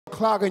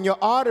clogging your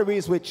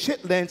arteries with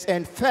chitlins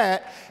and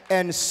fat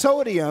and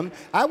sodium,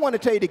 I want to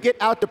tell you to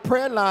get out the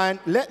prayer line.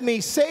 Let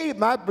me save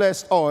my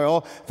blessed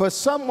oil for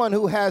someone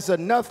who has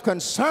enough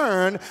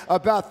concern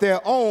about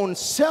their own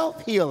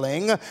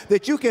self-healing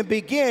that you can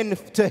begin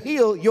to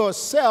heal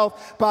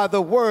yourself by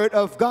the word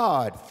of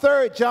God.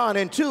 3 John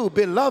and 2,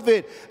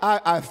 beloved,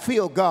 I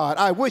feel God.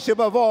 I wish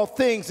above all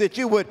things that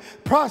you would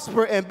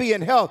prosper and be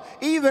in health,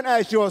 even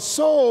as your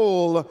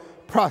soul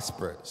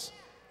prospers.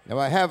 Now,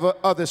 I have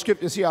other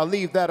scriptures here. I'll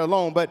leave that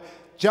alone. But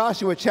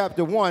Joshua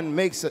chapter 1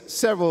 makes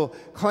several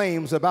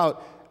claims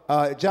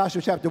about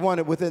Joshua chapter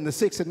 1 within the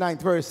 6th and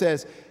 9th verse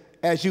says,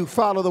 as you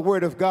follow the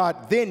word of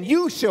God, then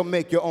you shall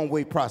make your own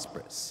way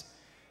prosperous.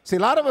 See, a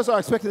lot of us are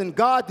expecting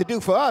God to do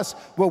for us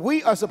what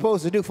we are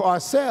supposed to do for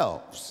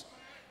ourselves.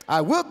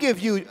 I will give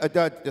you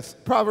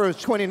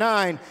Proverbs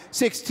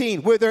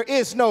 29:16, where there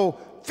is no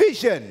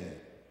vision,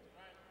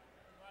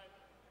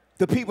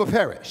 the people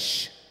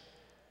perish.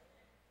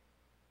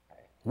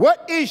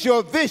 What is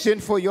your vision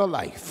for your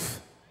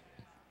life?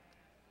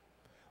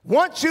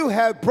 Once you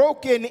have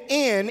broken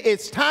in,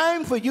 it's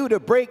time for you to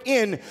break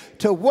in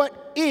to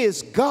what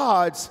is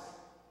God's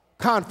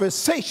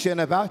conversation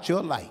about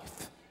your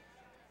life.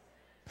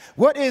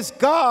 What is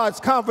God's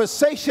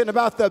conversation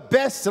about the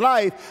best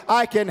life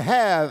I can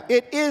have?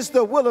 It is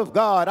the will of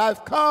God.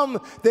 I've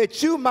come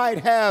that you might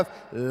have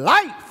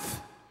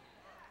life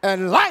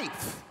and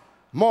life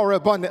more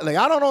abundantly.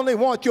 I don't only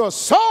want your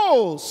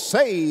soul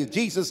saved.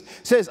 Jesus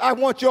says, I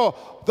want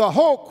the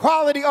whole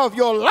quality of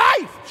your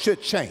life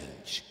should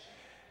change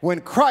when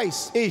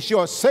Christ is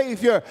your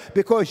Savior,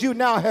 because you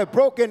now have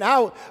broken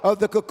out of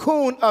the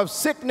cocoon of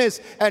sickness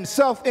and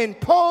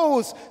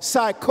self-imposed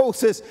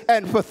psychosis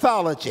and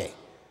pathology.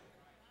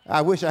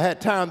 I wish I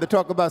had time to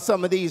talk about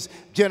some of these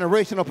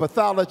generational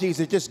pathologies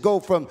that just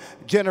go from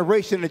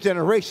generation to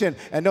generation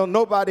and don't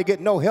nobody get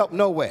no help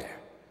nowhere.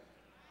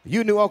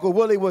 You knew Uncle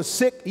Willie was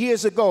sick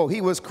years ago.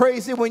 He was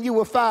crazy when you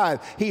were 5.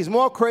 He's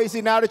more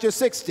crazy now that you're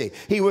 60.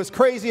 He was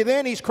crazy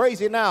then, he's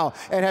crazy now.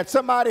 And had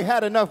somebody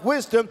had enough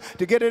wisdom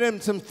to get him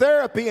some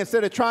therapy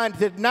instead of trying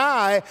to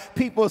deny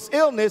people's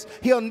illness,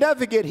 he'll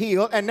never get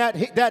healed. And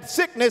that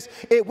sickness,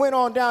 it went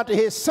on down to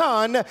his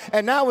son,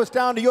 and now it's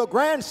down to your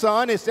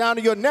grandson, it's down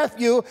to your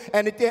nephew,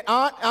 and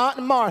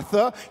Aunt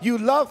Martha. You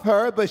love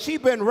her, but she's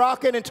been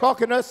rocking and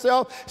talking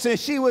herself since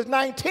she was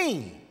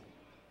 19.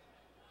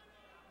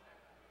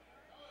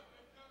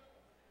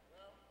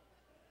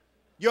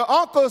 Your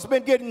uncle's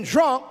been getting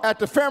drunk at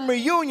the family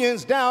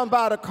reunions down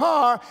by the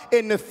car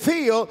in the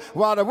field,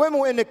 while the women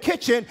were in the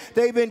kitchen.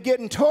 They've been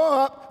getting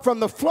tore up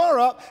from the floor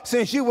up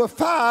since you were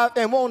 5,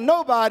 and won't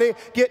nobody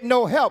get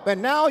no help.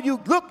 And now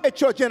you look at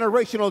your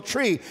generational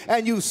tree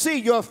and you see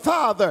your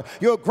father,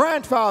 your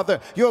grandfather,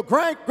 your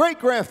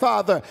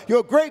great-great-grandfather,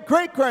 your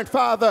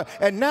great-great-grandfather,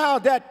 and now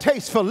that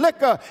taste for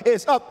liquor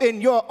is up in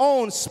your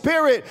own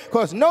spirit,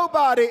 because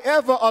nobody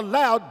ever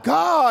allowed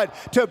God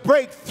to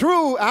break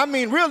through. I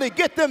mean, really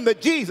get them to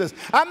Jesus.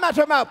 I'm not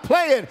talking about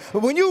playing,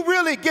 but when you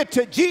really get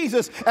to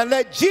Jesus and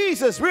let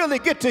Jesus really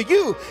get to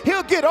you,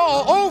 he'll get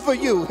all over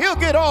you. He'll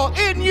get all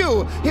in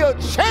you. He'll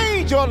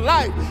change your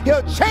life.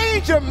 He'll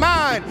change your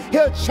mind.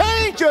 He'll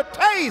change your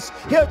taste.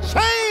 He'll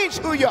change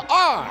who you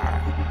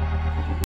are.